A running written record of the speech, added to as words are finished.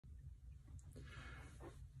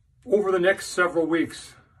Over the next several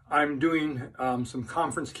weeks, I'm doing some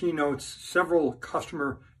conference keynotes, several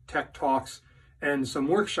customer tech talks, and some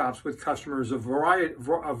workshops with customers of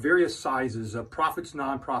various sizes, profits,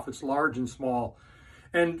 nonprofits, large and small.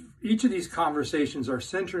 And each of these conversations are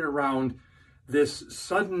centered around this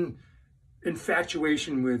sudden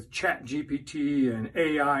infatuation with ChatGPT and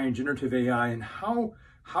AI and generative AI, and how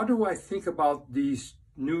do I think about these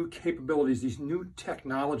new capabilities, these new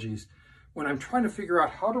technologies, when I'm trying to figure out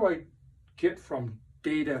how do I get from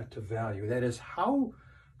data to value? That is, how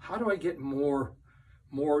do I get more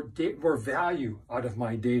value out of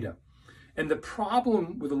my data? And the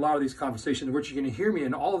problem with a lot of these conversations, which you're going to hear me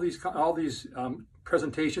in all these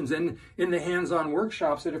presentations and in the hands-on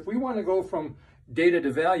workshops, that if we want to go from data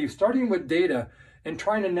to value, starting with data and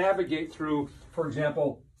trying to navigate through, for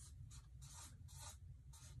example,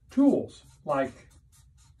 tools like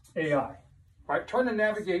AI, right? Trying to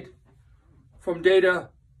navigate from data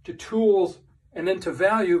to tools and then to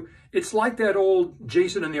value. It's like that old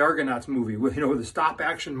Jason and the Argonauts movie with, the stop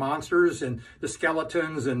action monsters and the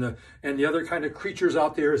skeletons and the other kind of creatures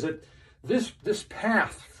out there. Is that this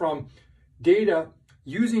path from data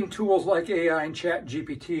using tools like AI and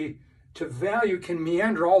ChatGPT to value can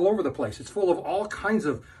meander all over the place. It's full of all kinds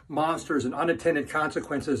of monsters and unintended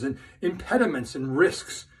consequences and impediments and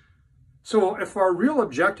risks. So if our real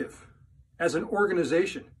objective as an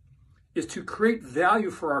organization is to create value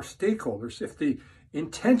for our stakeholders, if the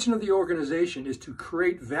intention of the organization is to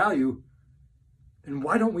create value, then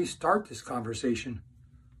why don't we start this conversation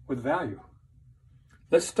with value?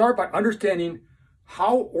 Let's start by understanding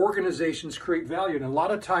how organizations create value. And a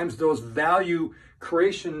lot of times those value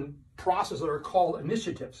creation processes are called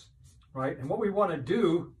initiatives, right? And what we want to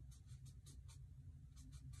do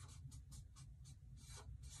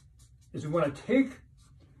is we want to take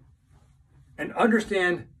and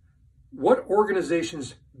understand what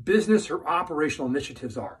organizations' business or operational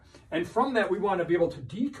initiatives are. And from that, we want to be able to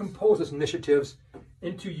decompose those initiatives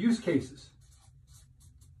into use cases,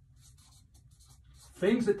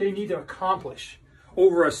 things that they need to accomplish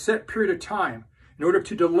over a set period of time in order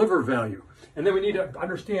to deliver value. And then we need to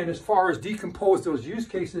understand, as far as decompose those use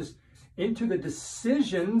cases into the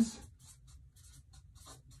decisions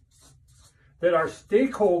that our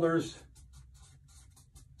stakeholders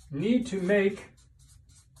need to make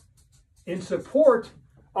in support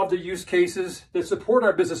of the use cases that support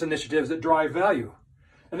our business initiatives that drive value.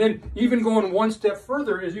 And then even going one step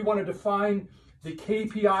further is you want to define the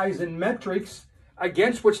KPIs and metrics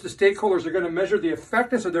against which the stakeholders are going to measure the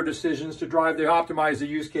effectiveness of their decisions to optimize the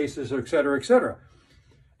use cases, et cetera, et cetera.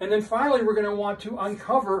 And then finally, we're going to want to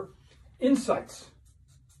uncover insights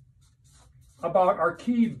about our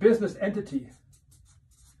key business entity.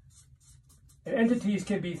 And entities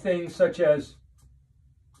can be things such as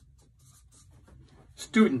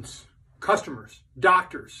students, customers,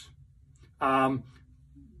 doctors,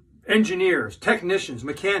 engineers, technicians,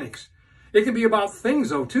 mechanics. It can be about things,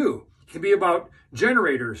 though, too. It can be about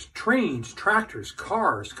generators, trains, tractors,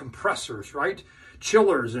 cars, compressors, right?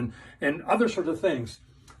 Chillers and other sorts of things.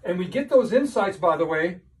 And we get those insights, by the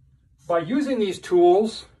way, by using these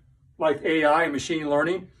tools like AI and machine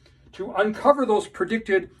learning to uncover those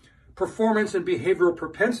predicted performance and behavioral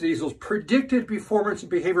propensities, those predicted performance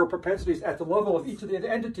and behavioral propensities at the level of each of the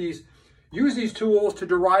entities. Use these tools to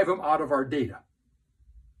derive them out of our data.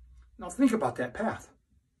 Now think about that path.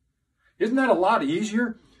 Isn't that a lot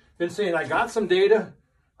easier than saying, I got some data,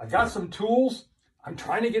 I got some tools, I'm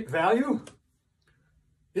trying to get value?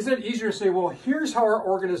 Isn't it easier to say, well, here's how our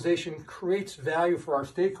organization creates value for our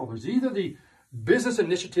stakeholders. These are the business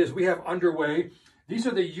initiatives we have underway. These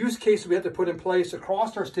are the use cases we have to put in place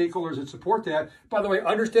across our stakeholders that support that. By the way,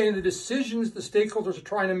 understanding the decisions the stakeholders are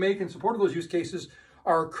trying to make in support of those use cases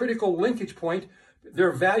are a critical linkage point.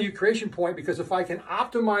 They're a value creation point, because if I can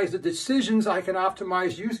optimize the decisions, I can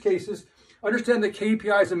optimize use cases, understand the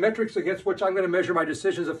KPIs and metrics against which I'm going to measure my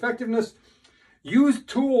decisions' effectiveness, use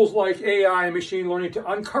tools like AI and machine learning to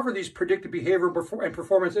uncover these predictive behavior and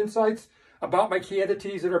performance insights about my key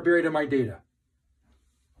entities that are buried in my data.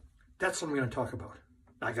 That's what I'm going to talk about.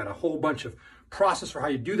 I got a whole bunch of process for how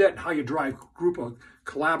you do that and how you drive group of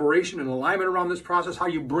collaboration and alignment around this process, how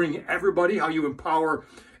you bring everybody, how you empower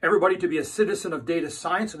everybody to be a citizen of data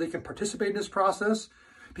science so they can participate in this process.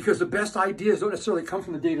 Because the best ideas don't necessarily come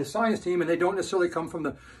from the data science team, and they don't necessarily come from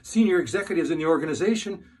the senior executives in the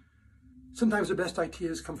organization. Sometimes the best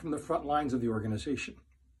ideas come from the front lines of the organization,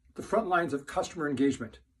 the front lines of customer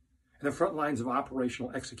engagement, and the front lines of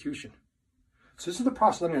operational execution. So this is the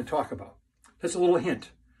process I'm going to talk about. That's a little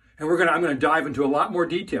hint. And I'm going to dive into a lot more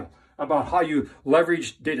detail about how you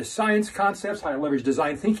leverage data science concepts, how you leverage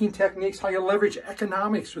design thinking techniques, how you leverage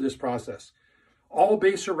economics for this process. All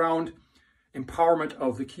based around empowerment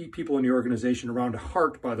of the key people in the organization, around the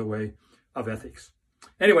heart, by the way, of ethics.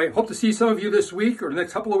 Anyway, hope to see some of you this week or the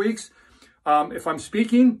next couple of weeks. If I'm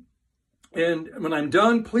speaking and when I'm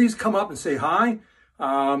done, please come up and say hi.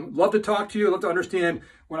 Love to talk to you. Love to understand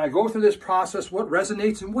when I go through this process, what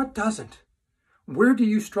resonates and what doesn't. Where do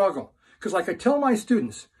you struggle? Because like I tell my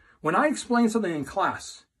students, when I explain something in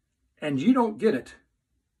class and you don't get it,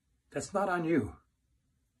 that's not on you.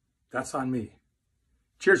 That's on me.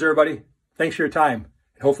 Cheers, everybody. Thanks for your time,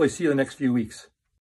 and hopefully see you in the next few weeks.